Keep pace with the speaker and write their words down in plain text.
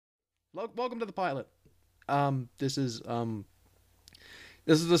Welcome to the pilot. Um, this is um,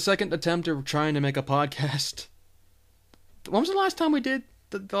 this is the second attempt of trying to make a podcast. When was the last time we did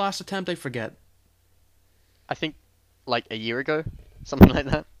the last attempt? I forget. I think like a year ago, something like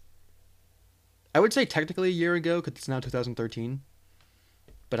that. I would say technically a year ago because it's now 2013.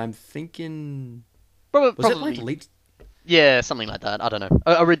 But I'm thinking, Probably, was it like probably, late? yeah, something like that. I don't know.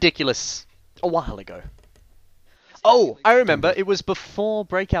 A ridiculous, a while ago. Oh, I remember. It was before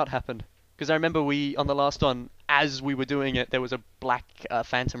Breakout happened. Because I remember on the last one, as we were doing it, there was a Black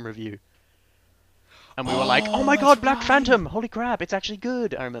Phantom review. And we were like, oh Oh, my that's god, Black right. Phantom! Holy crap, it's actually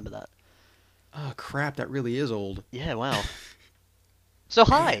good! I remember that. Oh crap, that really is old. Yeah, wow. So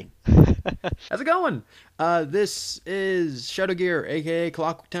hi! Man, how's it going? This is Shadowgear, aka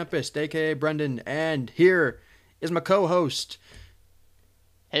Clock Tempest, aka Brendan, and here is my co-host.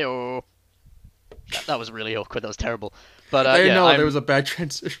 Heyo! That was really awkward, that was terrible. But I didn't yeah, know there was I'm... a bad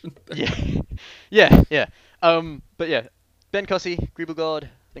transition. Yeah. Yeah. But yeah, Ben Cossy, Greeble God,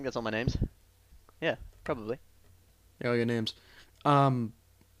 I think that's all my names. Yeah, probably. Yeah, all your names. Um,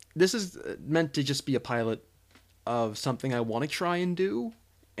 this is meant to just be a pilot of something I want to try and do,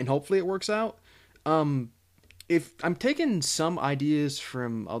 and hopefully it works out. Um, if I'm taking some ideas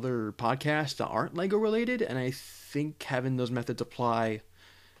from other podcasts that aren't Lego related, and I think having those methods apply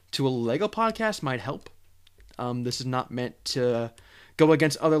to a Lego podcast might help. This is not meant to go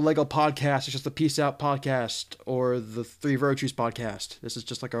against other Lego podcasts. It's just the Peace Out podcast or the Three Virtues podcast. This is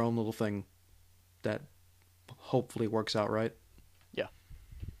just like our own little thing that hopefully works out right. Yeah.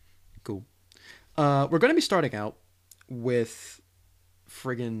 Cool. We're going to be starting out with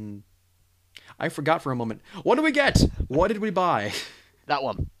friggin'. I forgot for a moment. What did we get? What did we buy? That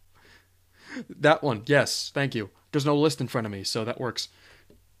one. That one. Yes, thank you. There's no list in front of me, so that works.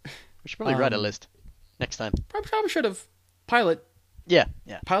 We should probably write a Um, list next time. probably should have. Pilot. Yeah.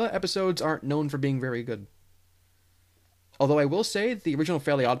 Pilot episodes aren't known for being very good. Although I will say the original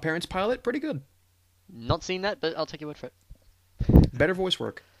Fairly Odd Parents pilot, pretty good. Not seen that, but I'll take your word for it. Better voice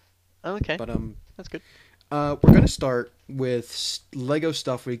work. Oh, okay. But That's good. we're gonna start with Lego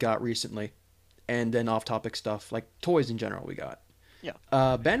stuff we got recently, and then off-topic stuff like toys in general we got.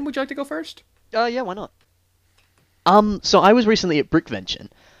 Yeah. Ben, would you like to go first? Yeah, why not? So I was recently at Brickvention,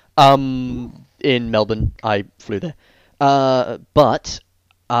 in Melbourne. I flew there. But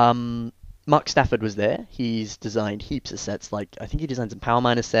Mark Stafford was there. He's designed heaps of sets. Like I think he designed some Power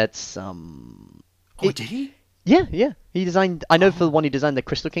Miner sets. Oh, did he? Yeah. He designed. I know for the Oh. one he designed the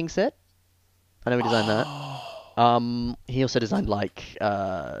Crystal King set. I know he designed that. Oh. He also designed like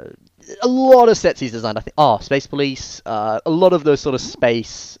a lot of sets he's designed. I think Space Police, a lot of those sort of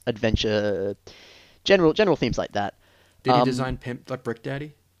space adventure, general themes like that. Did he Um, design Pimp like Brick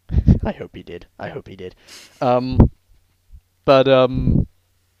Daddy? I hope he did. I hope he did. Um, but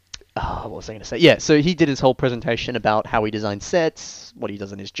what was I going to say? Yeah, so he did his whole presentation about how he designed sets, what he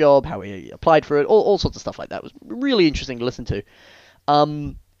does in his job, how he applied for it, all sorts of stuff like that. It was really interesting to listen to.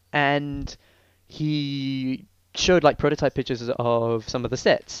 And he showed like prototype pictures of some of the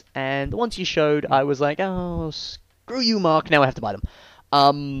sets, and the ones he showed, I was like, oh, screw you, Mark. Now I have to buy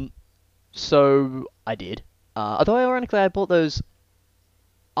them. So I did. Although ironically, I bought those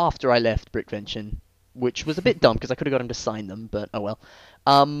after I left Brickvention, which was a bit dumb because I could have got him to sign them, but oh well.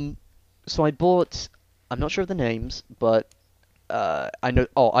 So I bought. I'm not sure of the names, but I know.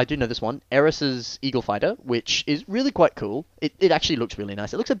 Oh, I do know this one. Eris's Eagle Fighter, which is really quite cool. It actually looks really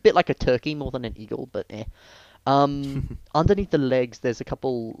nice. It looks a bit like a turkey more than an eagle, but eh. Underneath the legs, there's a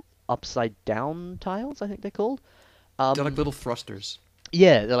couple upside down tiles. I think they're called. They're like Um, little thrusters.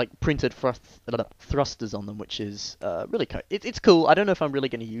 yeah, they're like printed thrusters on them, which is really cool. It's cool. I don't know if I'm really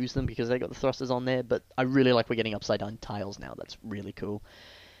going to use them because they got the thrusters on there, but I really like we're getting upside down tiles now. That's really cool.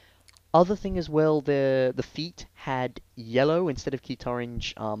 Other thing as well, the feet had yellow instead of Keyt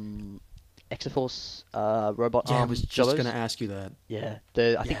Orange Exaforce robot Yeah, I was arm just Jollos. gonna ask you that. Yeah,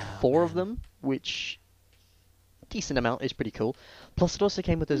 I think Yeah, four of man. them, which decent amount is pretty cool. Plus, it also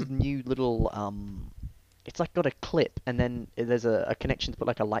came with this new little it's like got a clip, and then there's a connection to put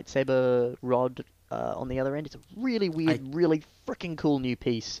like a lightsaber rod on the other end. It's a really I weird, really freaking cool new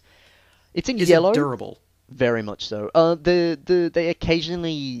piece. It's in Is it yellow, durable? very much so. They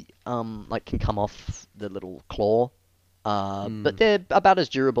occasionally like can come off the little claw, but Hmm. they're about as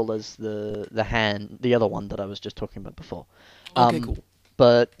durable as the other one that I was just talking about before. Okay, Um, cool.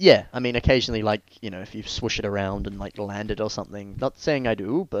 but yeah, I mean, occasionally, like, if you swish it around and like land it or something. Not saying I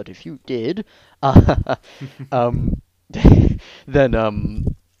do, but if you did, um, then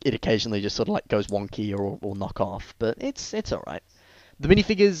it occasionally just sort of like goes wonky or knock off. But it's all right. The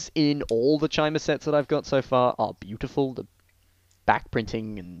minifigures in all the Chima sets that I've got so far are beautiful. back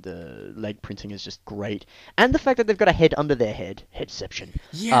printing and the leg printing is just great, and the fact that they've got a head under their head, headception.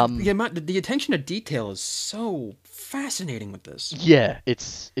 Yeah, the attention to detail is so fascinating with this. Yeah,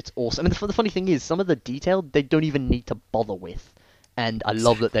 it's awesome. And the funny thing is, some of the detail they don't even need to bother with, and I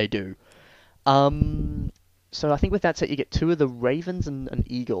love that they do. So I think with that set you get 2 of the ravens and an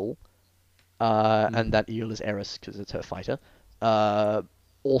eagle, and that eagle is Eris because it's her fighter.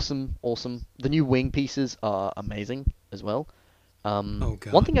 Awesome. The new wing pieces are amazing as well. Oh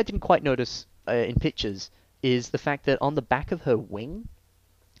god. One thing I didn't quite notice in pictures is the fact that on the back of her wing,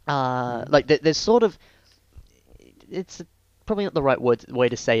 like there's sort of, it's probably not the right way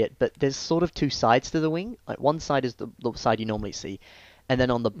to say it, but there's sort of 2 sides to the wing. Like one side is the side you normally see, and then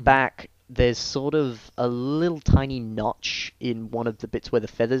on the back there's sort of a little tiny notch in one of the bits where the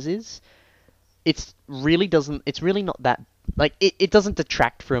feathers is. It's really not that, like, it doesn't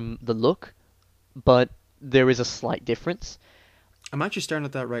detract from the look, but there is a slight difference. I'm actually staring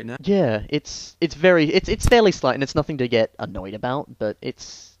at that right now. Yeah, it's fairly slight, and it's nothing to get annoyed about, but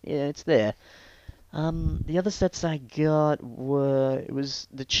it's there. The other sets I got it was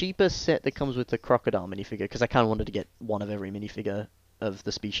the cheaper set that comes with the crocodile minifigure, because I kind of wanted to get one of every minifigure of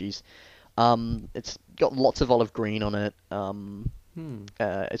the species. It's got lots of olive green on it.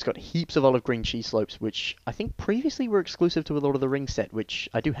 It's got heaps of olive green cheese slopes, which I think previously were exclusive to a Lord of the Rings set, which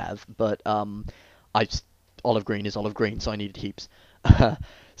I do have, but olive green is olive green, so I needed heaps.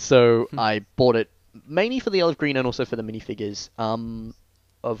 So I bought it mainly for the olive green and also for the minifigures,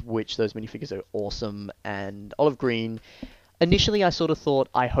 of which those minifigures are awesome. And olive green, initially I sort of thought,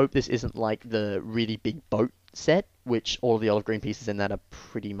 I hope this isn't like the really big boat set, which all of the olive green pieces in that are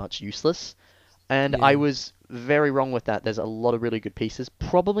pretty much useless. And I was very wrong with that. There's a lot of really good pieces.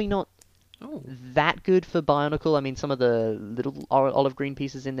 Probably not that good for Bionicle. I mean, some of the little olive green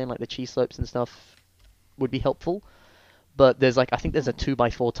pieces in there, like the cheese slopes and stuff, would be helpful. But there's I think there's a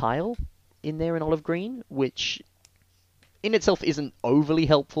 2x4 tile in there in olive green, which in itself isn't overly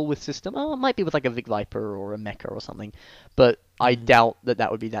helpful with system. Oh, it might be with like a Vic Viper or a Mecha or something. But I doubt that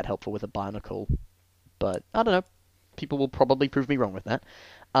would be that helpful with a Bionicle. But I don't know. People will probably prove me wrong with that.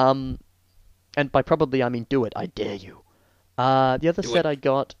 And by probably, I mean do it. I dare you. The other set I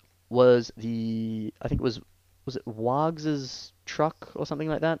got was I think it was it Wags's truck or something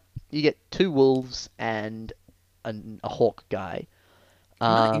like that? You get 2 wolves and a hawk guy.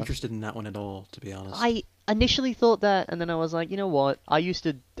 I'm not interested in that one at all, to be honest. I initially thought that, and then I was like, you know what? I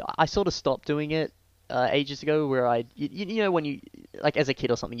sort of stopped doing it ages ago, where you know, when you, like as a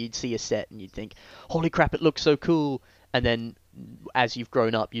kid or something, you'd see a set and you'd think, holy crap, it looks so cool. And then as you've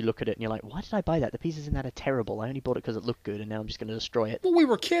grown up, you look at it and you're like, why did I buy that? The pieces in that are terrible. I only bought it because it looked good, and now I'm just going to destroy it. Well, we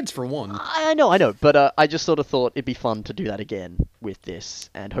were kids, for one. I know. But I just sort of thought it'd be fun to do that again with this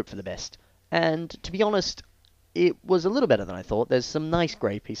and hope for the best. And to be honest, it was a little better than I thought. There's some nice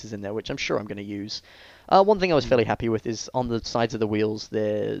grey pieces in there, which I'm sure I'm going to use. One thing I was fairly happy with is on the sides of the wheels,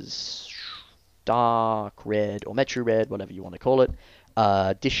 there's dark red, or Metro red, whatever you want to call it,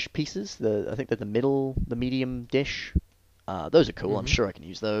 dish pieces. I think they're the medium dish. Those are cool. I'm sure I can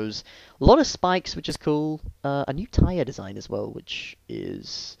use those. A lot of spikes, which is cool. A new tire design as well, which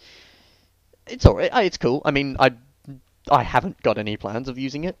is... It's alright. It's cool. I mean, I haven't got any plans of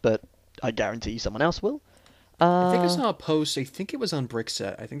using it, but I guarantee someone else will. I think I saw a post, I think it was on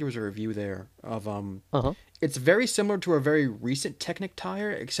Brickset, I think there was a review there, of, it's very similar to a very recent Technic tire,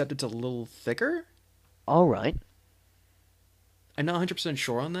 except it's a little thicker. Alright. I'm not 100%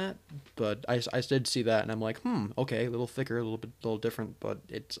 sure on that, but I did see that, and I'm like, okay, a little thicker, a little different, but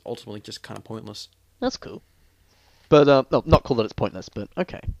it's ultimately just kind of pointless. That's cool. But, no, not cool that it's pointless, but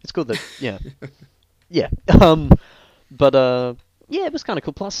okay. It's cool that, yeah. Yeah. But, yeah, it was kind of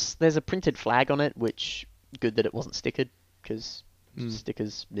cool. Plus, there's a printed flag on it, which... Good that it wasn't stickered, because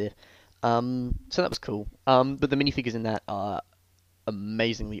stickers, yeah. So that was cool. But the minifigures in that are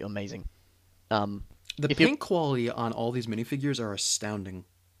amazingly amazing. The paint quality on all these minifigures are astounding.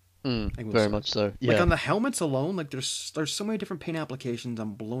 Very much so. Yeah. Like on the helmets alone, like there's so many different paint applications.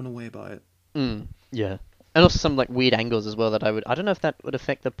 I'm blown away by it. Yeah, and also some like weird angles as well that I don't know if that would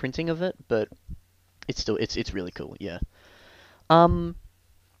affect the printing of it, but it's really cool. Yeah.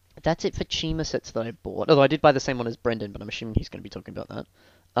 That's it for Chima sets that I bought. Although I did buy the same one as Brendan, but I'm assuming he's going to be talking about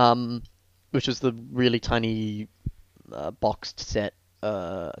that. Which was the really tiny boxed set.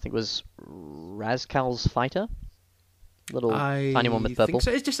 I think it was Razkal's Fighter. Tiny one with purple.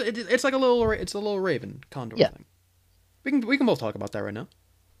 Think so. It's like a little raven condor thing. We can both talk about that right now.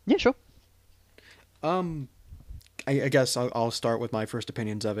 Yeah, sure. I guess I'll start with my first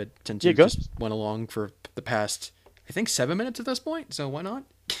opinions of it, since you just went along for the past, I think, 7 minutes at this point. So why not?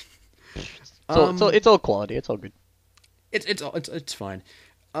 It's all quality. It's all good. It's fine.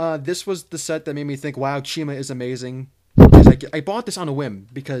 This was the set that made me think, wow, Chima is amazing. Because I bought this on a whim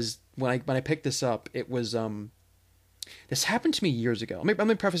because when I picked this up, it was this happened to me years ago. Let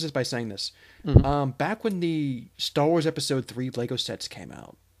me preface this by saying this. Back when the Star Wars Episode 3 Lego sets came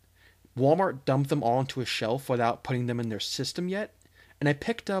out, Walmart dumped them all onto a shelf without putting them in their system yet. And I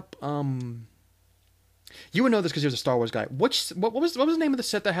picked up you would know this because you're a Star Wars guy. What was the name of the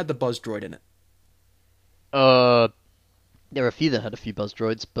set that had the Buzz droid in it? Uh, there are a few that had a few buzz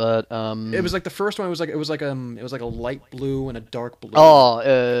droids, but It was like the first one. It was like a light blue and a dark blue.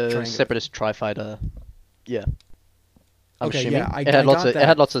 oh, Separatist Tri-Fighter. Yeah, I'm Okay, assuming yeah, I it had got lots of that. it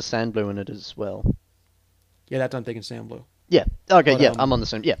had lots of sand blue in it as well. Yeah, that's what I'm thinking. Sam Blue. Yeah. Okay. But Yeah, I'm on the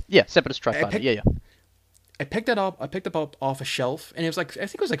same. Yeah. Yeah. Separatist I Tri-Fighter. picked Yeah. Yeah. I picked that up. I picked it up off a shelf, and it was like I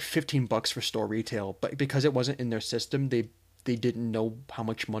think it was like $15 for store retail. But because it wasn't in their system, they didn't know how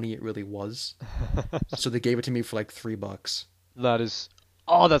much money it really was, so they gave it to me for like $3. That is.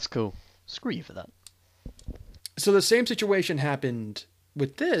 Oh, that's cool. Screw you for that. So the same situation happened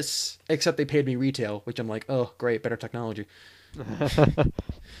with this, except they paid me retail, which I'm like, oh great, better technology.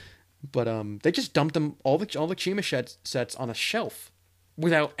 But they just dumped them all the Chima sets on a shelf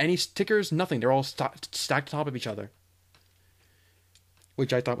without any stickers, nothing. They're all stacked on top of each other,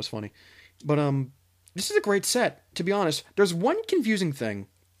 which I thought was funny. But this is a great set. To be honest, there's one confusing thing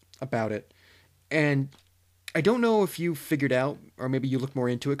about it, and I don't know if you figured out, or maybe you looked more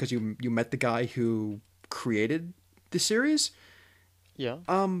into it because you met the guy who created the series. Yeah.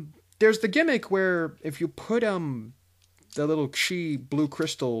 There's the gimmick where if you put the little chi blue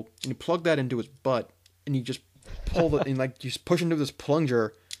crystal and you plug that into his butt and you just pull it and like you just push into this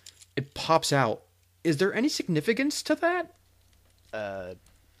plunger, it pops out. Is there any significance to that?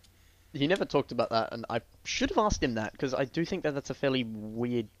 He never talked about that, and I should have asked him that because I do think that that's a fairly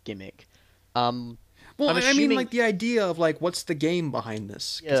weird gimmick. Well, I'm I mean, assuming- like the idea of like what's the game behind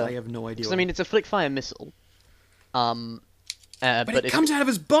this? Because Yeah. I have no idea. 'Cause, I mean, it's a flick fire missile. but it it's, comes out of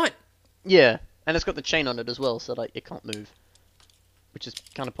his butt. yeah, and it's got the chain on it as well, so like it can't move, which is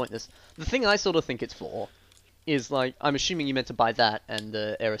kind of pointless. The thing I sort of think it's for is like I'm assuming you meant to buy that and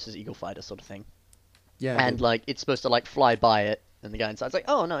the Eris's Eagle Fighter sort of thing, Yeah. I and did. like it's supposed to like fly by it, and the guy inside's like,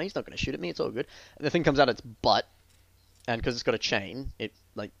 oh no, he's not going to shoot at me, it's all good. And the thing comes out its butt, and because it's got a chain, it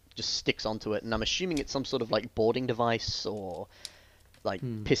like just sticks onto it, and I'm assuming it's some sort of like boarding device or like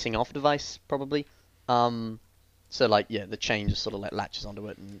pissing off device probably. So like yeah, the chain just sort of like latches onto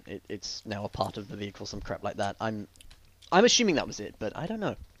it, and it's now a part of the vehicle, some crap like that. I'm assuming that was it, but I don't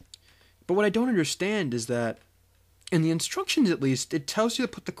know. But what I don't understand is that in the instructions, at least, it tells you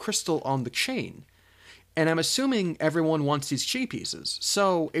to put the crystal on the chain. And I'm assuming everyone wants these chi pieces.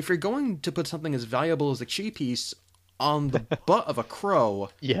 So if you're going to put something as valuable as a chi piece on the butt of a crow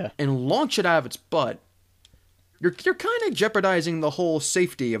Yeah. and launch it out of its butt, you're kind of jeopardizing the whole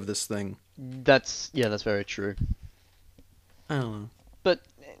safety of this thing. That's very true. I don't know. But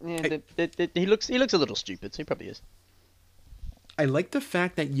yeah, he looks a little stupid, so he probably is. I like the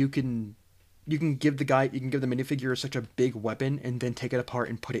fact that you can give the minifigure such a big weapon and then take it apart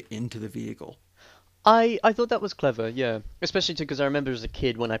and put it into the vehicle. I thought that was clever, yeah. Especially because I remember as a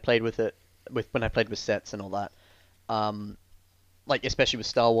kid when I played with it, when I played with sets and all that. Like especially with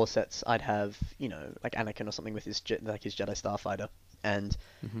Star Wars sets, I'd have like Anakin or something with his Jedi Starfighter, and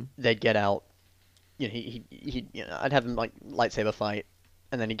they'd get out. I'd have him like lightsaber fight,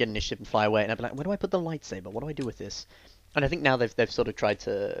 and then he'd get in his ship and fly away, and I'd be like, where do I put the lightsaber? What do I do with this? And I think now they've sort of tried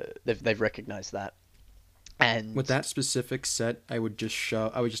to they've recognized that. And With that specific set, I would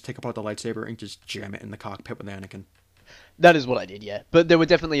just take apart the lightsaber and just jam it in the cockpit with Anakin. that is what I did, yeah. But there were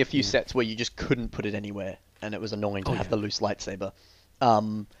definitely a few sets where you just couldn't put it anywhere, and it was annoying to have the loose lightsaber.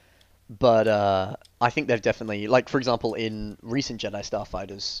 But I think they've definitely, like for example, in recent Jedi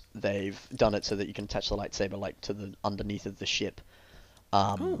Starfighters, they've done it so that you can attach the lightsaber like to the underneath of the ship.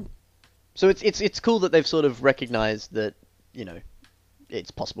 So it's cool that they've sort of recognized that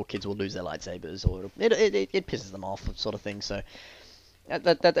it's possible kids will lose their lightsabers or it pisses them off sort of thing. So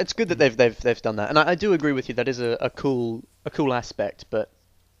it's good that they've done that, and I do agree with you. That is a cool aspect, but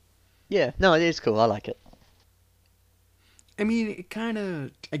yeah, no, it is cool. I like it. I mean,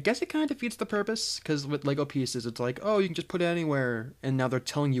 I guess it kind of defeats the purpose, because with Lego pieces, it's like, oh, you can just put it anywhere, and now they're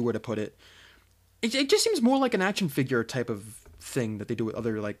telling you where to put it. It just seems more like an action figure type of thing that they do with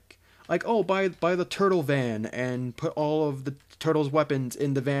other, like oh, buy the turtle van, and put all of the turtle's weapons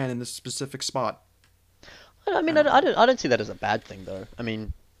in the van in this specific spot. I mean, I don't see that as a bad thing, though. I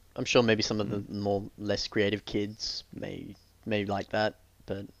mean, I'm sure maybe some of the less creative kids may like that,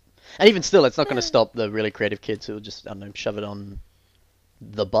 but... And even still, it's not going to stop the really creative kids who will just, I don't know, shove it on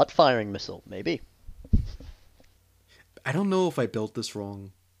the butt-firing missile, maybe. I don't know if I built this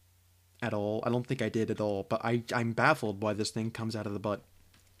wrong at all. I don't think I did at all, but I'm baffled why this thing comes out of the butt.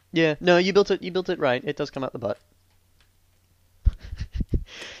 Yeah, no, you built it. You built it right. It does come out the butt.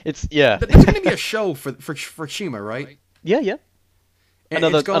 It's yeah, There's going to be a show for Shima, right? yeah, yeah. And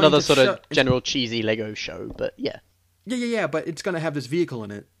it's going Another to sort of general cheesy Lego show, but yeah. Yeah. But it's going to have this vehicle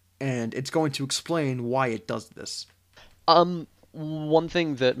in it, and it's going to explain why it does this. One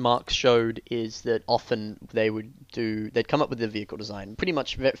thing that Marx showed is that often they'd come up with the vehicle design pretty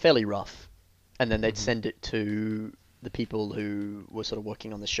much fairly rough, and then they'd send it to the people who were sort of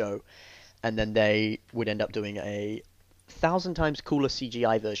working on the show, and then they would end up doing a 1,000 times cooler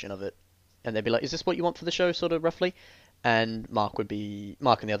CGI version of it, and they'd be like, "Is this what you want for the show?" Sort of roughly, and Mark and the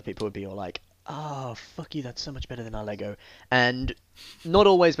other people would be all like, "Oh, fuck you, that's so much better than our Lego." And not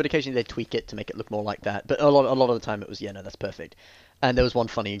always, but occasionally they'd tweak it to make it look more like that. But a lot of the time it was, yeah, no, that's perfect. And there was one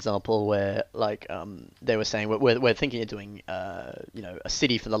funny example where, like, they were saying, we're thinking of doing, a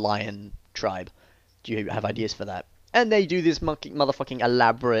city for the lion tribe. Do you have ideas for that? And they do this motherfucking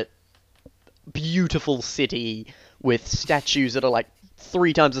elaborate, beautiful city with statues that are like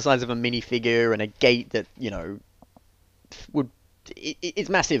 3 times the size of a minifigure and a gate that, it's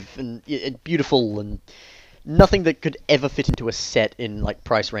massive and beautiful and nothing that could ever fit into a set in like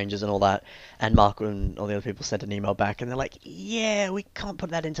price ranges and all that. And Mark and all the other people sent an email back and they're like, "Yeah, we can't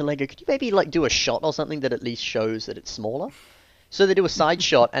put that into Lego. Could you maybe like do a shot or something that at least shows that it's smaller?" So they do a side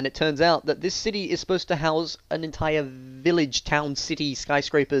shot, and it turns out that this city is supposed to house an entire village, town, city,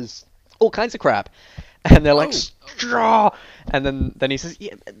 skyscrapers, all kinds of crap. And they're like, "Straw!" And then he says,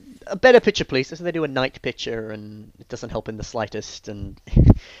 "Yeah, a better picture, please." So they do a night picture, and it doesn't help in the slightest. And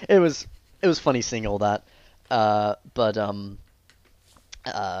it was funny seeing all that. But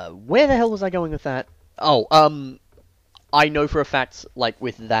where the hell was I going with that? Oh, I know for a fact, like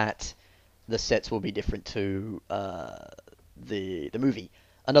with that, the sets will be different to the movie.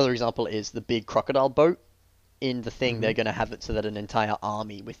 Another example is the big crocodile boat. In the thing, they're going to have it so that an entire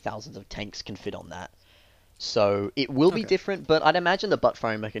army with thousands of tanks can fit on that. So it will be different, but I'd imagine the butt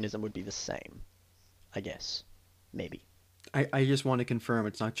firing mechanism would be the same. I guess. Maybe. I just want to confirm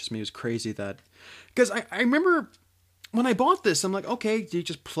it's not just me who's crazy that... Because I remember when I bought this, I'm like, okay, do you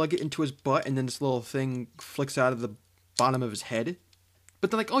just plug it into his butt and then this little thing flicks out of the bottom of his head?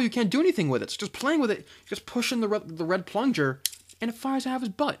 But they're like, oh, you can't do anything with it. So just playing with it, just pushing the red plunger, and it fires out of his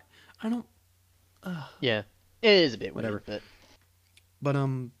butt. I don't... Yeah. It is a bit whatever. Weird, but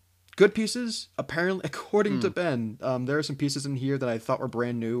good pieces. Apparently, according to Ben, there are some pieces in here that I thought were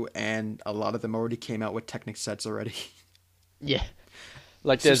brand new, and a lot of them already came out with Technic sets already. Yeah,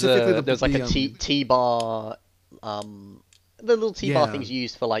 like there's like a T-bar, the little T-bar things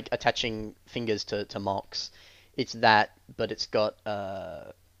used for like attaching fingers to mocks. It's that, but it's got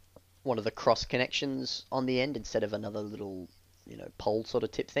one of the cross connections on the end instead of another little pole sort of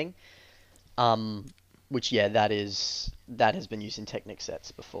tip thing. Which that has been used in Technic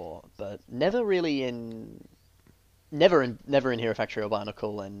sets before, but never in Hero Factory or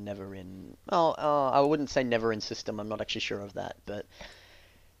Bionicle, and never in I wouldn't say never in System. I'm not actually sure of that, but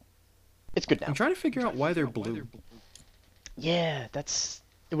it's good now. I'm trying to figure out why they're blue. Yeah, it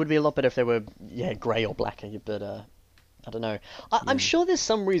would be a lot better if they were grey or black, but I don't know. I'm sure there's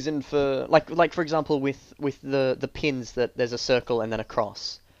some reason for like for example with the pins that there's a circle and then a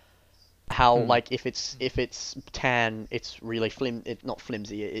cross. How like if it's tan, it's really not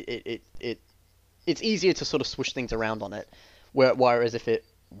flimsy. It's easier to sort of swoosh things around on it. Whereas if it's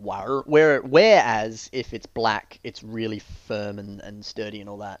black, it's really firm and sturdy and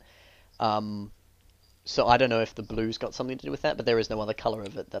all that. So I don't know if the blue's got something to do with that, but there is no other color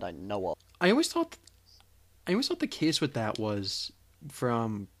of it that I know of. I always thought the case with that was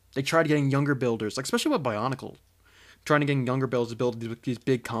from they tried getting younger builders, like especially with Bionicle. Trying to get younger builders to build these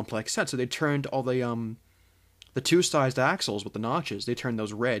big complex sets, so they turned all the two-sized axles with the notches. They turned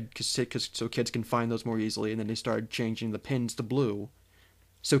those red so kids can find those more easily, and then they started changing the pins to blue,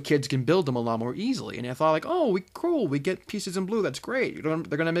 so kids can build them a lot more easily. And I thought like, oh, we get pieces in blue. That's great. They're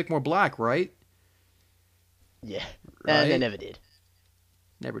gonna make more black, right? Yeah, right? And they never did.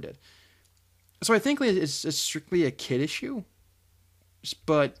 Never did. So I think it's strictly a kid issue,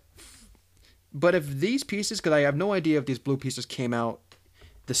 but if these pieces, because I have no idea if these blue pieces came out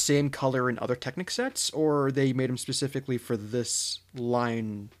the same color in other Technic sets, or they made them specifically for this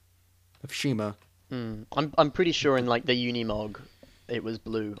line of Shima. I'm pretty sure in like the Unimog, it was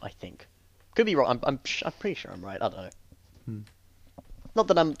blue. I think. Could be wrong. I'm pretty sure I'm right. I don't know. Not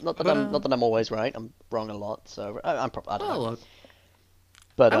that I'm always right. I'm wrong a lot. So I don't know. Look,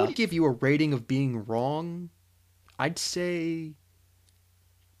 but I would give you a rating of being wrong. I'd say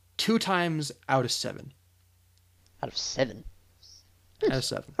 2 times out of 7. Out of 7. As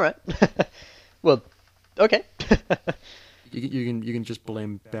 7. All right. Well, okay. You can just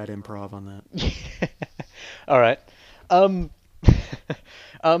blame bad improv on that. All right. Um,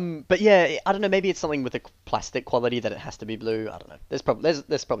 but yeah, I don't know. Maybe it's something with the plastic quality that it has to be blue. I don't know. There's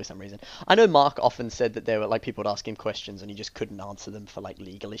probably some reason. I know Mark often said that there were like people would ask him questions and he just couldn't answer them for like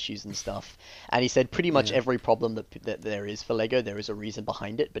legal issues and stuff. And he said pretty much every problem that there is for Lego, there is a reason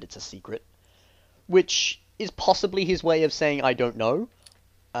behind it, but it's a secret, which is possibly his way of saying I don't know,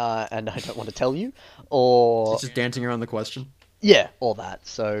 and I don't want to tell you, or It's just dancing around the question. yeah, all that.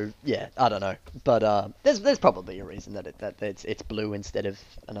 So yeah, I don't know, but there's probably a reason that it's blue instead of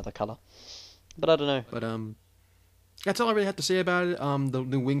another color, but I don't know. But that's all I really have to say about it. The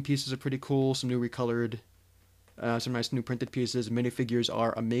new wing pieces are pretty cool. Some new recolored, some nice new printed pieces. Minifigures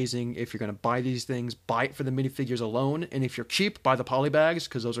are amazing. If you're gonna buy these things, buy it for the minifigures alone. And if you're cheap, buy the poly bags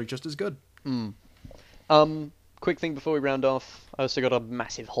because those are just as good. Quick thing before we round off, I also got a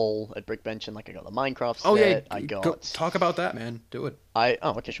massive haul at Brickbench, and like I got the Minecraft set. Oh yeah, I got. Talk about that, man. Do it.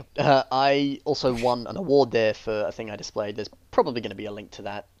 Okay, sure. I also won an award there for a thing I displayed. There's probably going to be a link to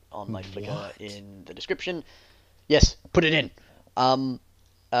that on my Flickr in the description. Yes, put it in. So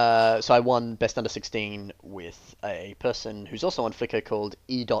I won Best Under 16 with a person who's also on Flickr called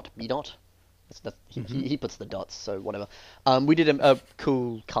E.B. He puts the dots, so whatever. We did a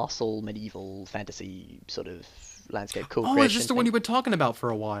cool castle, medieval, fantasy sort of landscape, cool Oh, creation is this the one you've been talking about for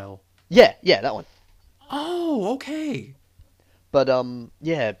a while? Yeah, that one. Oh, okay. But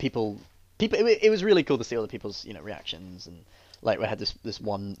yeah, people. It was really cool to see all the people's reactions, and like we had this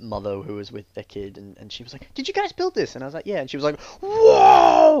one mother who was with their kid, and she was like, "Did you guys build this?" And I was like, "Yeah," and she was like,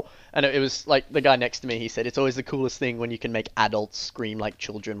 "Whoa!" And it was like the guy next to me. He said, "It's always the coolest thing when you can make adults scream like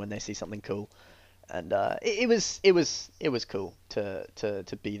children when they see something cool." And it was cool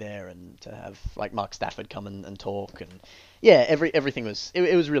to be there and to have like Mark Stafford come and talk, and yeah, everything was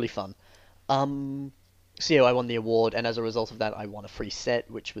it was really fun. So yeah, I won the award, and as a result of that, I won a free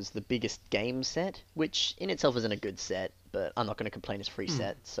set, which was the biggest game set, which in itself isn't a good set, but I'm not going to complain. It's a free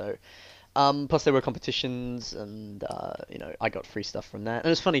set, so. Plus there were competitions, and I got free stuff from that. And it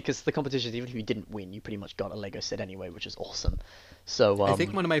was funny because the competitions, even if you didn't win, you pretty much got a Lego set anyway, which is awesome. So I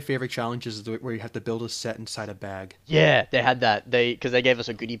think one of my favorite challenges is where you have to build a set inside a bag. Yeah, they had that. Because they gave us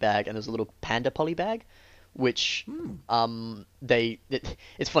a goodie bag, and there's a little panda poly bag, which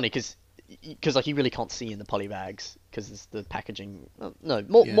it's funny because like you really can't see in the poly bags because it's the packaging.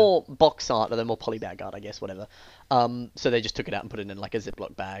 More box art, or they're more poly bag art, I guess. Whatever. So they just took it out and put it in like a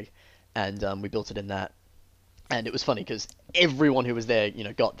Ziploc bag. And we built it in that, and it was funny because everyone who was there,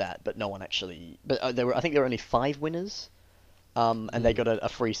 got that, but no one actually. But I think there were only 5 winners, and they got a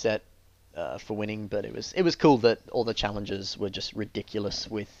free set for winning. But it was cool that all the challenges were just ridiculous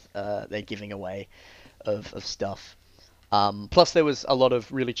with their giving away of stuff. Plus there was a lot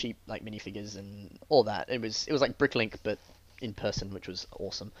of really cheap like minifigures and all that. It was like Bricklink but in person, which was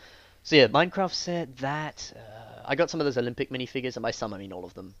awesome. So yeah, Minecraft set that. I got some of those Olympic minifigures, and by some I mean all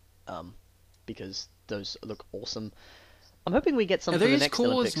of them. Because those look awesome. I'm hoping we get some for the next Olympics.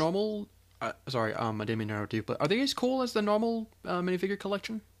 Are they as cool as normal? Sorry, I didn't mean to interrupt you, but are they as cool as the normal minifigure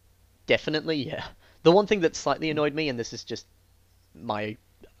collection? Definitely, yeah. The one thing that slightly annoyed me, and this is just my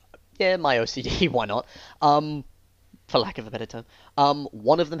OCD, why not? For lack of a better term.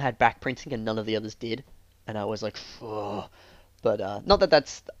 One of them had back printing and none of the others did, and I was like, ugh. But not that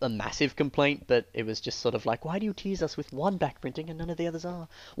that's a massive complaint, but it was just sort of like, why do you tease us with one back printing and none of the others are?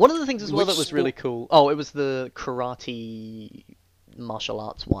 One of the things as well that was really cool. Oh, it was the karate martial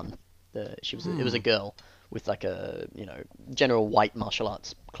arts one. It was a girl with like a general white martial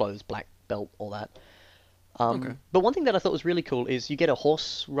arts clothes, black belt, all that. Okay. But one thing that I thought was really cool is you get a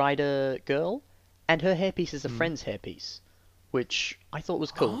horse rider girl, and her hairpiece is a friend's hairpiece, which I thought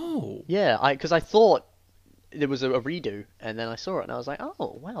was cool. Oh. Yeah, because I thought there was a redo, and then I saw it, and I was like,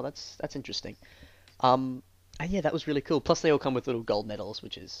 oh, wow, that's interesting. And yeah, that was really cool. Plus, they all come with little gold medals,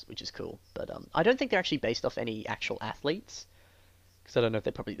 which is cool. But I don't think they're actually based off any actual athletes, because I don't know if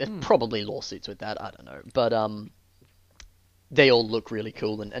there's probably lawsuits with that. I don't know, but they all look really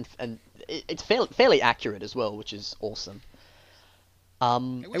cool, and it's fairly accurate as well, which is awesome. I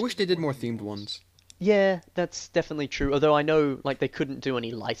wish they did more themed ones. Yeah, that's definitely true. Although I know, like, they couldn't do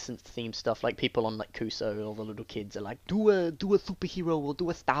any licensed theme stuff. Like, people on, like, Kuso, all the little kids are like, do a superhero, we'll do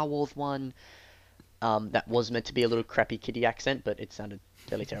a Star Wars one. That was meant to be a little crappy kiddie accent, but it sounded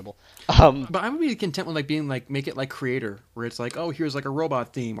fairly terrible. But I would be content with, like, being, like, make it like Creator, where it's like, oh, here's, like, a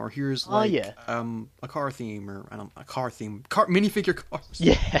robot theme, or here's, like, a car theme, or, I don't know, a car theme. Minifigure cars.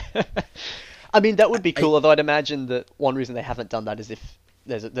 Yeah. I mean, that would be cool, although I'd imagine that one reason they haven't done that is if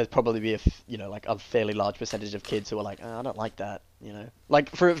there's probably be like a fairly large percentage of kids who are like, oh, I don't like that,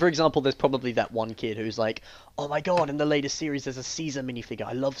 Like for example, there's probably that one kid who's like, oh my god, in the latest series there's a Caesar minifigure.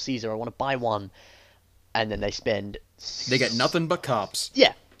 I love Caesar. I want to buy one. And then they spend. They get nothing but cops.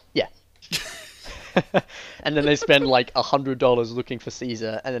 Yeah, yeah. And then they spend like $100 looking for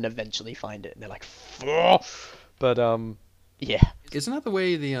Caesar, and then eventually find it, and they're like, "Fuck." But yeah. Isn't that the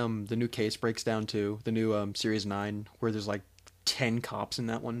way the new case breaks down too? The new Series 9, where there's like 10 cops in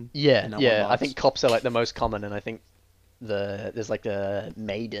that one. Yeah, in that yeah. one I box? think cops are like the most common, and I think there's like the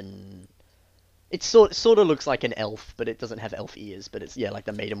maiden. It sort of looks like an elf, but it doesn't have elf ears. But it's like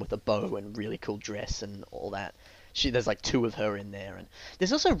the maiden with a bow and really cool dress and all that. There's like two of her in there, and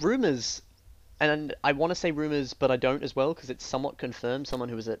there's also rumors. And I want to say rumors, but I don't as well, because it's somewhat confirmed. Someone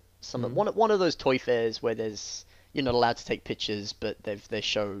who was at one of those toy fairs where you're not allowed to take pictures, but they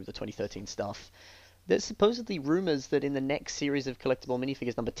show the 2013 stuff. There's supposedly rumors that in the next series of collectible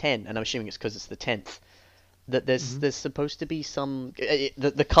minifigures, number 10, and I'm assuming it's because it's the 10th, that there's supposed to be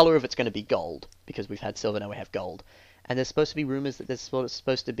the color of it's going to be gold, because we've had silver, now we have gold. And there's supposed to be rumors that there's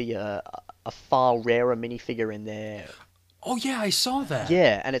supposed to be a far rarer minifigure in there. Oh yeah, I saw that.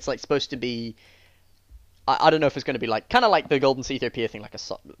 Yeah, and it's like supposed to be. I don't know if it's going to be like kind of like the golden C-3PO thing, like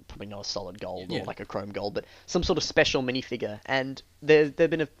probably not a solid gold or like a chrome gold, but some sort of special minifigure. And there's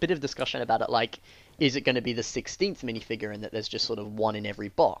been a bit of discussion about it, like, is it going to be the 16th minifigure and that there's just sort of one in every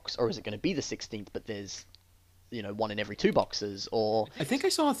box, or is it going to be the 16th but there's one in every two boxes? Or I think I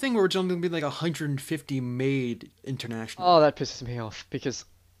saw a thing where it's only going to be like 150 made international. Oh, that pisses me off, because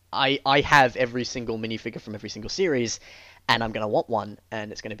I have every single minifigure from every single series. And I'm gonna want one,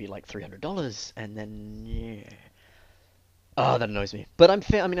 and it's gonna be like $300, and then oh, that annoys me. But I'm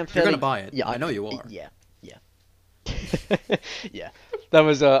fairly. You're gonna buy it. Yeah, I know you are. Yeah. Yeah. That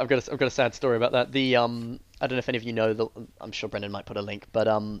was I've got a sad story about that. I don't know if any of you know. I'm sure Brendan might put a link, but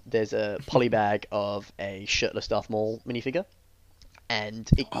there's a polybag of a shirtless Darth Maul minifigure, and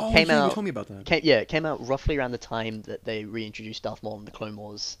it came out. You told me about that. It came out roughly around the time that they reintroduced Darth Maul in the Clone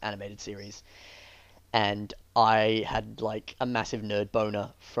Wars animated series. And I had like a massive nerd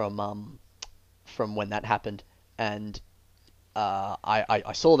boner from when that happened, and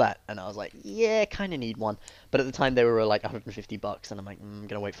I saw that and I was like, yeah, kind of need one. But at the time they were like $150, and I'm like, I'm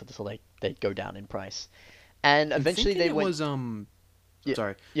gonna wait for this till they go down in price. And eventually they went.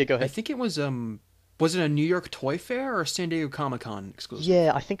 Sorry. Yeah, go ahead. I think it was Was it a New York Toy Fair or a San Diego Comic-Con exclusive?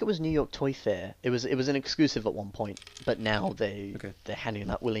 Yeah, I think it was New York Toy Fair. It was an exclusive at one point, but now they're handing them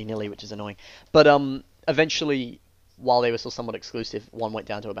out willy-nilly, which is annoying. But eventually, while they were still somewhat exclusive, one went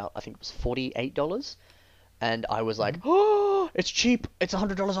down to about, I think it was $48. And I was like, oh, it's cheap. It's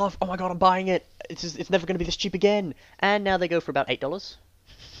 $100 off. Oh my god, I'm buying it. It's never going to be this cheap again. And now they go for about $8.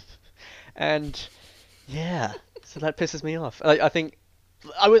 And yeah, so that pisses me off. I think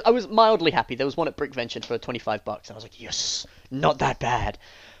I was mildly happy. There was one at Brickvention for $25, and I was like, yes, not that bad.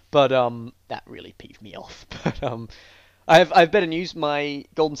 But that really peeved me off. But I've better news. My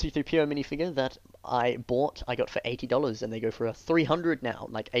Golden C-3PO minifigure that I bought, I got for $80, and they go for a $300 now.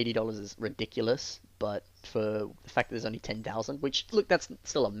 Like $80 is ridiculous, but for the fact that there's only 10,000, which look, that's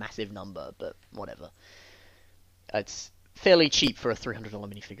still a massive number, but whatever. It's fairly cheap for a $300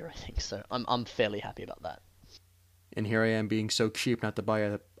 minifigure, I think. So I'm fairly happy about that. And here I am being so cheap not to buy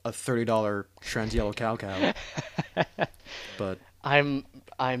a $30 trans yellow cow. But I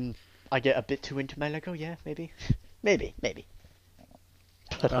get a bit too into my Lego, yeah, maybe. maybe.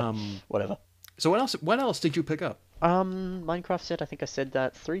 But, whatever. So what else did you pick up? Minecraft set, I think I said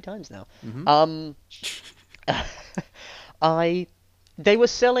that 3 times now. Mm-hmm. They were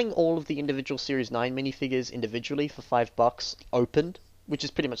selling all of the individual Series 9 minifigures individually for $5 opened, which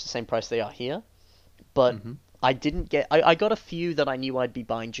is pretty much the same price they are here. But I didn't get... I got a few that I knew I'd be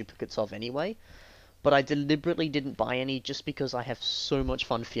buying duplicates of anyway, but I deliberately didn't buy any just because I have so much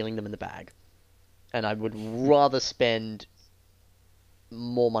fun feeling them in the bag. And I would rather spend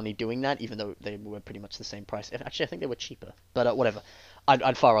more money doing that, even though they were pretty much the same price. Actually, I think they were cheaper, but whatever.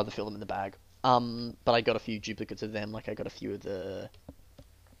 I'd far rather feel them in the bag. But I got a few duplicates of them. Like, I got a few of the...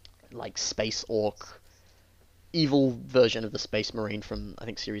 like, Space Orc... evil version of the Space Marine from, I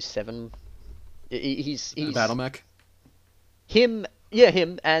think, Series 7... He's Battle Mech. Him,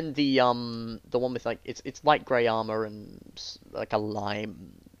 and the one with like it's light grey armor and like a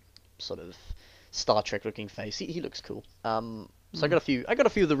lime sort of Star Trek looking face. He looks cool. So I got a few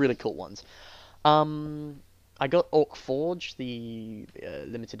of the really cool ones. I got Orc Forge, the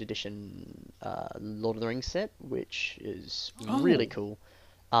limited edition Lord of the Rings set, which is really cool.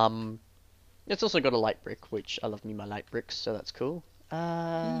 It's also got a light brick, which I love me my light bricks, so that's cool.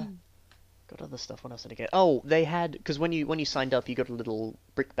 got other stuff. What else did I get? Oh, they had, because when you signed up, you got a little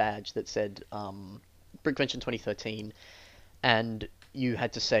brick badge that said Brickvention 2013, and you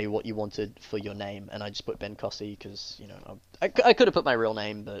had to say what you wanted for your name, and I just put Ben Cossy because I could have put my real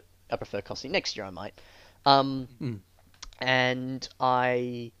name, but I prefer Cossy. Next year I might. And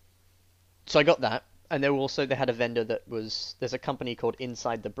I got that, and they had a vendor there's a company called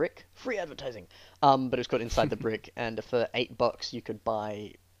Inside the Brick, free advertising, but it was called Inside the Brick, and for $8 you could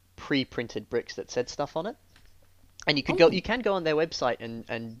buy pre-printed bricks that said stuff on it, and you can go on their website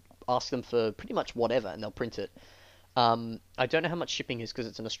and ask them for pretty much whatever, and they'll print it. I don't know how much shipping is because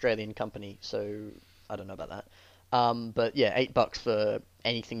it's an Australian company, so I don't know about that. But yeah, $8 for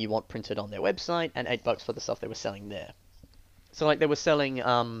anything you want printed on their website, and $8 for the stuff they were selling there. So like they were selling,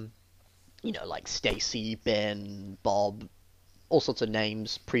 like Stacy, Ben, Bob, all sorts of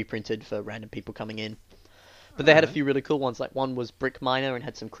names pre-printed for random people coming in. But they had a few really cool ones. Like one was Brick Miner and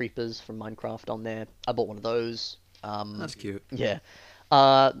had some creepers from Minecraft on there. I bought one of those. That's cute. Yeah.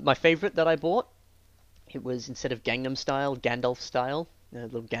 My favorite that I bought, it was instead of Gangnam Style, Gandalf Style.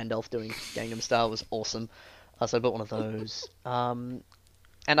 Little Gandalf doing Gangnam Style was awesome. So I bought one of those.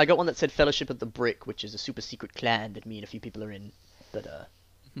 And I got one that said Fellowship of the Brick, which is a super secret clan that me and a few people are in. But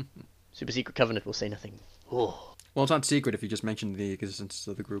super secret covenant will say nothing. Oh. Well, it's not secret if you just mentioned the existence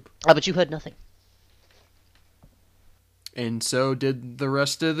of the group. Ah, but you heard nothing. And so did the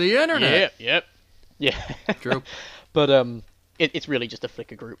rest of the internet. Yep. Yeah. True. But it's really just a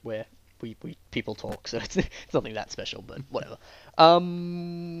Flickr group where we people talk, so it's nothing that special, but whatever.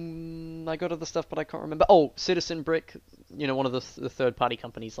 I got other stuff, but I can't remember. Oh, Citizen Brick, one of the third-party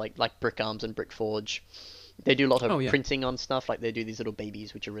companies like Brick Arms and Brick Forge. They do a lot of printing on stuff, like they do these little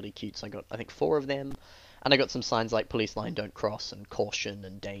babies, which are really cute, so I got, I think, 4 of them. And I got some signs like Police Line Don't Cross and Caution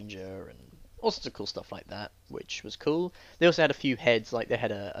and Danger and all sorts of cool stuff like that, which was cool. They also had a few heads, like they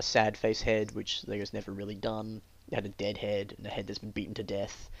had a sad face head, which they was never really done. They had a dead head and a head that's been beaten to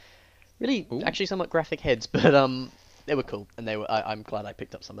death. Really, actually somewhat graphic heads, but they were cool, and I'm glad I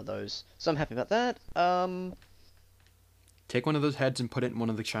picked up some of those. So I'm happy about that. Take one of those heads and put it in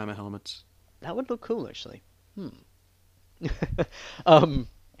one of the Chima helmets. That would look cool, actually. Actually,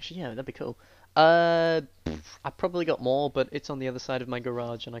 yeah, that'd be cool. I probably got more, but it's on the other side of my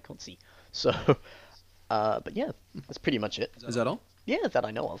garage and I can't see. So, but yeah, that's pretty much it. Is that all? Yeah, that I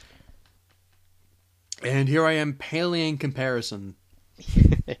know of. And here I am, paling comparison.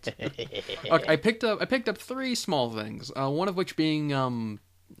 Okay, I picked up 3 small things. One of which being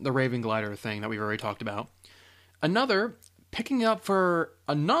the Raven Glider thing that we've already talked about. Another, picking up for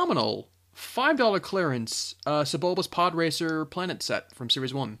a nominal $5 clearance, Sebulba's Pod Racer Planet set from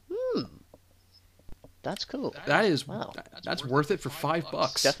Series 1. That's cool. Wow. That's worth it for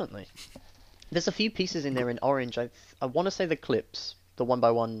 $5. Definitely. There's a few pieces in there in orange. I want to say the clips, the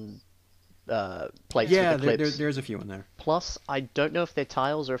 1x1 plates with the clips. There's a few in there. Plus, I don't know if they're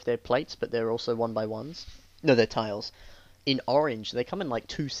tiles or if they're plates, but they're also 1x1s. No, they're tiles. In orange, they come in like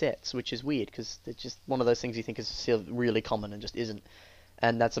 2 sets, which is weird because they're just one of those things you think is still really common and just isn't.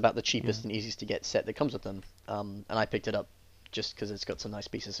 And that's about the cheapest and easiest to get set that comes with them. And I picked it up just because it's got some nice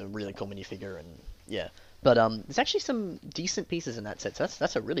pieces, a really cool minifigure, and yeah. But there's actually some decent pieces in that set, so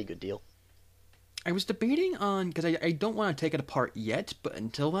that's a really good deal. I was debating on, because I don't want to take it apart yet, but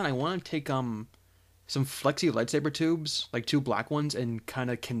until then I want to take some flexi lightsaber tubes, like 2 black ones, and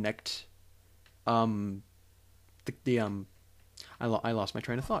kind of connect I lost my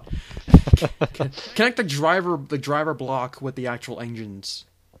train of thought. Connect the driver block with the actual engines.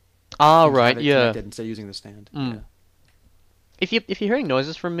 Ah, right, yeah. Instead of using the stand. Yeah. If you're hearing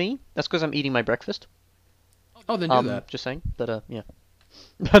noises from me, that's because I'm eating my breakfast. Oh, then do that. Just saying. But yeah.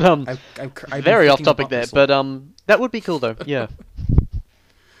 But I've very off topic there. But that would be cool though. Yeah.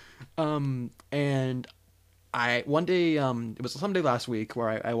 And one day it was someday last week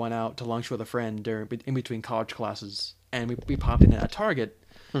where I went out to lunch with a friend in between college classes, and we popped in at a Target,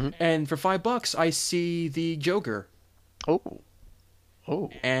 and for $5 I see the Joker. Oh.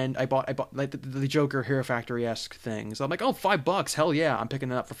 And I bought like the Joker Hero Factory-esque thing. So I'm like, oh, $5, hell yeah, I'm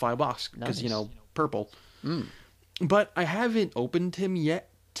picking it up for $5 because nice. Purple. But I haven't opened him yet,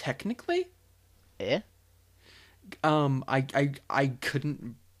 technically. Yeah. I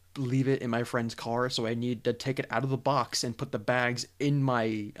couldn't leave it in my friend's car, so I need to take it out of the box and put the bags in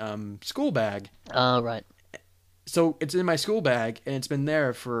my school bag. Right. So it's in my school bag, and it's been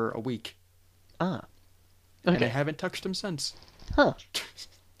there for a week. Okay. And I haven't touched him since. Huh.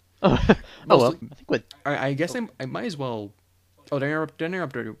 Oh well. I guess I might as well. Oh, did I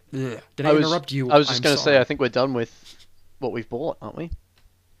interrupt you? Did I interrupt you? I was just going to say, I think we're done with what we've bought, aren't we?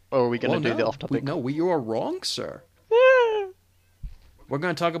 Or are we going to do the off-topic? No, you are wrong, sir. we're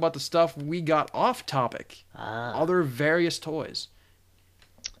going to talk about the stuff we got off topic. Ah. Other various toys.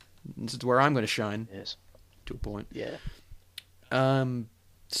 This is where I'm going to shine. Yes. To a point. Yeah.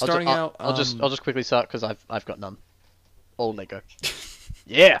 Starting out... I'll just quickly start because I've got none. All Lego.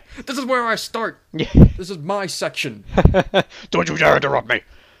 Yeah. This is where I start. Yeah. This is my section. Don't you dare interrupt me.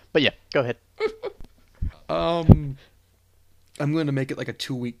 But yeah, go ahead. I'm going to make it like a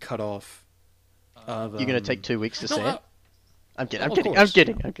 2-week cutoff. Of, You're going to take 2 weeks to say it? I'm kidding. I'm of kidding. course. I'm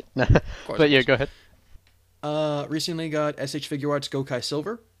kidding. I'm kidding. But yeah, go ahead. Recently got SH Figure Arts Gokai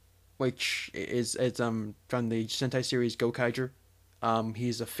Silver, which is from the Sentai series Gokaiger.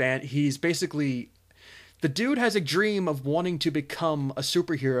 He's a fan. He's basically the dude has a dream of wanting to become a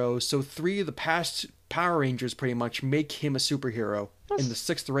superhero. So 3 of the past Power Rangers pretty much make him a superhero in the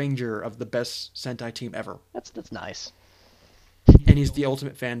 6th Ranger of the best Sentai team ever. That's nice. And he's the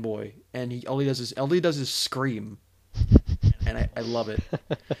ultimate fanboy. And all he does is scream. And I love it.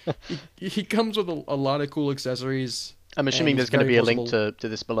 He comes with a lot of cool accessories. I'm assuming there's going to be a link to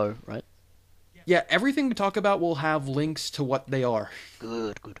this below, right? Yeah, everything we talk about will have links to what they are.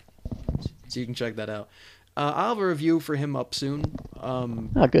 Good. So you can check that out. I'll have a review for him up soon.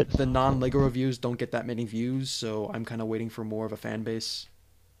 Good. The non-Lego reviews don't get that many views, so I'm kind of waiting for more of a fan base.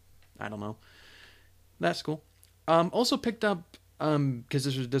 I don't know. That's cool. Also picked up, because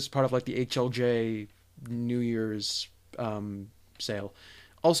this is part of like the HLJ New Year's sale.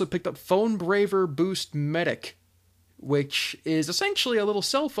 Also picked up Phone Braver Boost Medic, which is essentially a little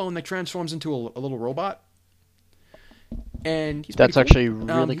cell phone that transforms into a little robot. And that's cool. Actually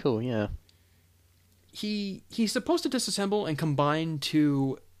really cool, yeah. He's supposed to disassemble and combine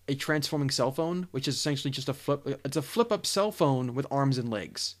to a transforming cell phone, which is essentially just a flip-up cell phone with arms and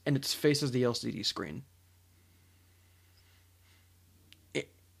legs, and its face is the LCD screen.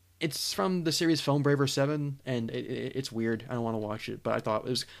 It's from the series Phone Braver 7, and it's weird. I don't want to watch it, but I thought it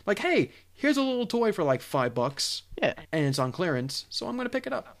was like, hey, here's a little toy for like $5. Yeah. And it's on clearance, so I'm going to pick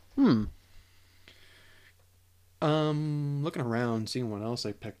it up. Looking around, seeing what else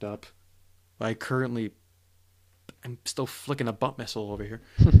I picked up. I'm still flicking a butt missile over here.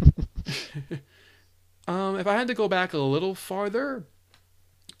 If I had to go back a little farther,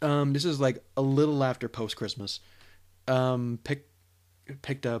 this is like a little after post-Christmas.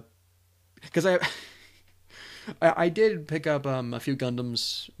 Picked up, because I did pick up a few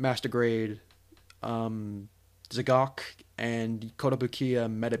Gundams, Master Grade, Zagok, and Kotobukiya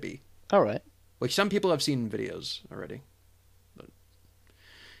Metabi. All right. Which some people have seen in videos already.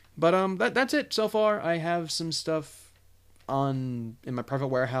 But that's it so far. I have some stuff in my private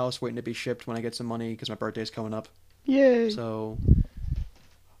warehouse waiting to be shipped when I get some money because my birthday's coming up. Yay! So,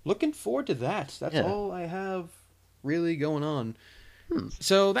 looking forward to that. That's all I have really going on.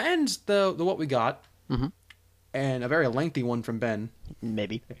 So that ends the what we got, and a very lengthy one from Ben.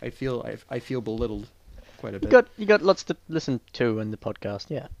 Maybe. I feel belittled quite a bit. You got lots to listen to in the podcast.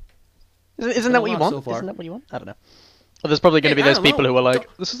 Yeah. Isn't that what you want? So far. Isn't that what you want? I don't know. Well, there's probably going to be those people who are like,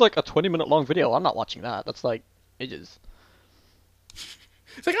 this is like a 20-minute long video. I'm not watching that. That's like ages.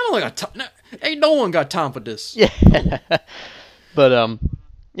 It's like, I don't like ain't no one got time for this. Yeah. But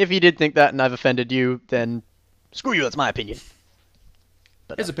if you did think that and I've offended you, then screw you. That's my opinion.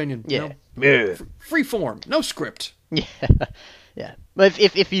 But, his opinion. Yeah. Free form, no script. Yeah. Yeah. But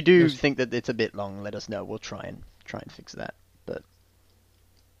if you do think that it's a bit long, let us know. We'll try and fix that. But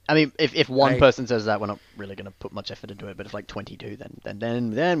I mean, if one person says that, we're not really going to put much effort into it. But if like 20 do,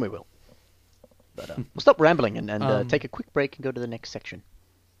 then we will. But we'll stop rambling and take a quick break and go to the next section.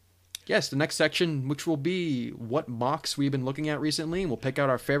 Yes, the next section, which will be what mocks we've been looking at recently, and we'll pick out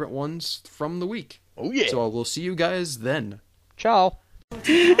our favorite ones from the week. Oh yeah! So we'll see you guys then. Ciao.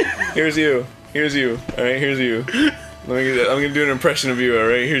 Here's you. All right, here's you. I'm gonna do an impression of you. All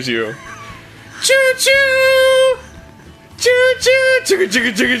right, here's you. Choo choo, choo choo, chugga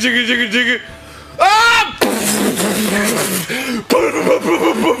chugga chugga chugga chugga chugga. Ah!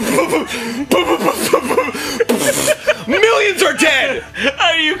 Millions are dead.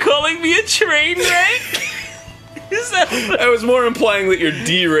 Are you calling me a train wreck? Is that? I was more implying that you're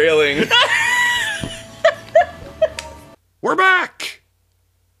derailing. We're back,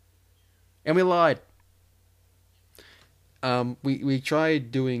 and we lied. We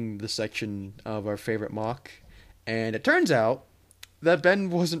tried doing the section of our favorite mock, and it turns out that Ben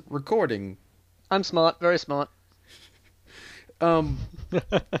wasn't recording. I'm smart, very smart.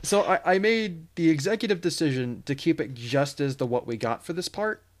 So I made the executive decision to keep it just as the what we got for this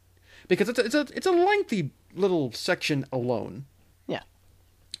part, because it's a lengthy little section alone. Yeah.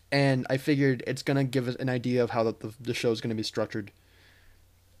 And I figured it's gonna give us an idea of how the show's gonna be structured.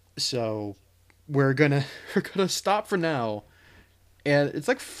 So we're gonna stop for now, and it's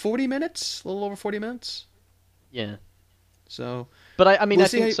like 40 minutes, a little over 40 minutes. Yeah. So, But I mean, we'll I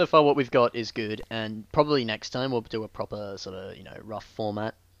see think how- so far what we've got is good, and probably next time we'll do a proper sort of, rough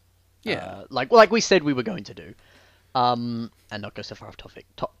format. Yeah. Like we said we were going to do. And not go so far off topic.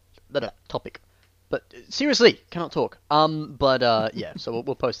 But seriously, cannot talk. Yeah, so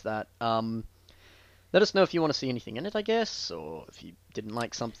we'll post that. Let us know if you want to see anything in it, I guess, or if you didn't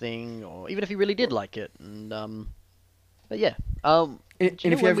like something, or even if you really did like it. And but yeah. and if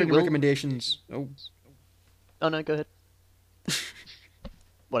you have any will... recommendations, Oh no, go ahead.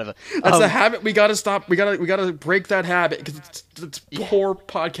 Whatever. That's a habit we gotta stop. We gotta break that habit because it's poor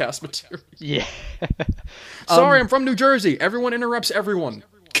podcast material. Yeah. Sorry, I'm from New Jersey. Everyone interrupts everyone.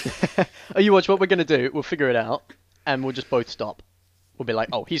 Oh, you watch what we're gonna do. We'll figure it out, and we'll just both stop. We'll be like,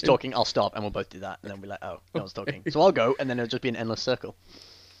 oh, he's talking, I'll stop, and we'll both do that, and then we'll be like, oh, no one's talking. So I'll go, and then it'll just be an endless circle.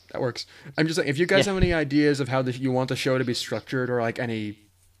 That works. I'm just saying, if you guys have any ideas of how you want the show to be structured, or like any,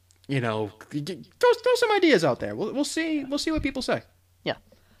 throw some ideas out there. We'll see what people say. Yeah.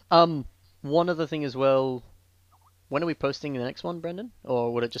 One other thing as well. When are we posting the next one, Brendan?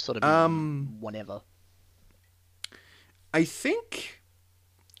 Or would it just sort of be whenever? I think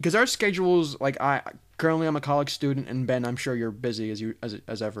because our schedules, like currently I'm a college student, and Ben, I'm sure you're busy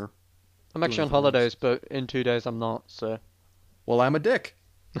as ever. I'm actually on holidays, but in 2 days I'm not. So. Well, I'm a dick.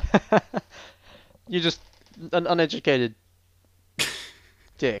 You're just an uneducated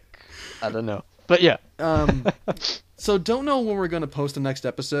dick. I don't know, but yeah. So don't know when we're going to post the next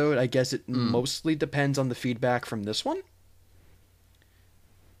episode. I guess it mostly depends on the feedback from this one.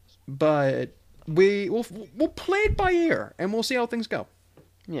 But we'll play it by ear, and we'll see how things go.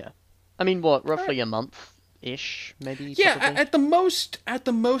 Yeah. I mean, what, roughly a month-ish, maybe? Yeah, probably? at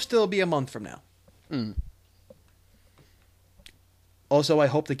the most, it'll be a month from now. Also, I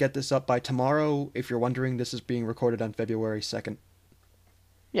hope to get this up by tomorrow. If you're wondering, this is being recorded on February 2nd.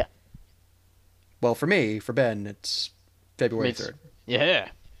 Yeah. Well, for me, for Ben, it's February 3rd. Yeah.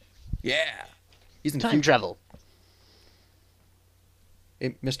 Yeah. He's in Time future. travel.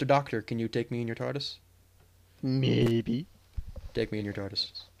 Hey, Mr. Doctor, can you take me in your TARDIS? Maybe. Take me in your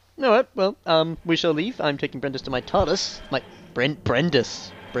TARDIS. Alright, well, we shall leave. I'm taking Brendis to my TARDIS.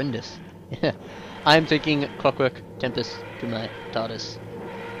 Brendis. Yeah. I'm taking Clockwork Tempest to my TARDIS.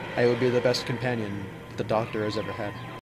 I will be the best companion the Doctor has ever had.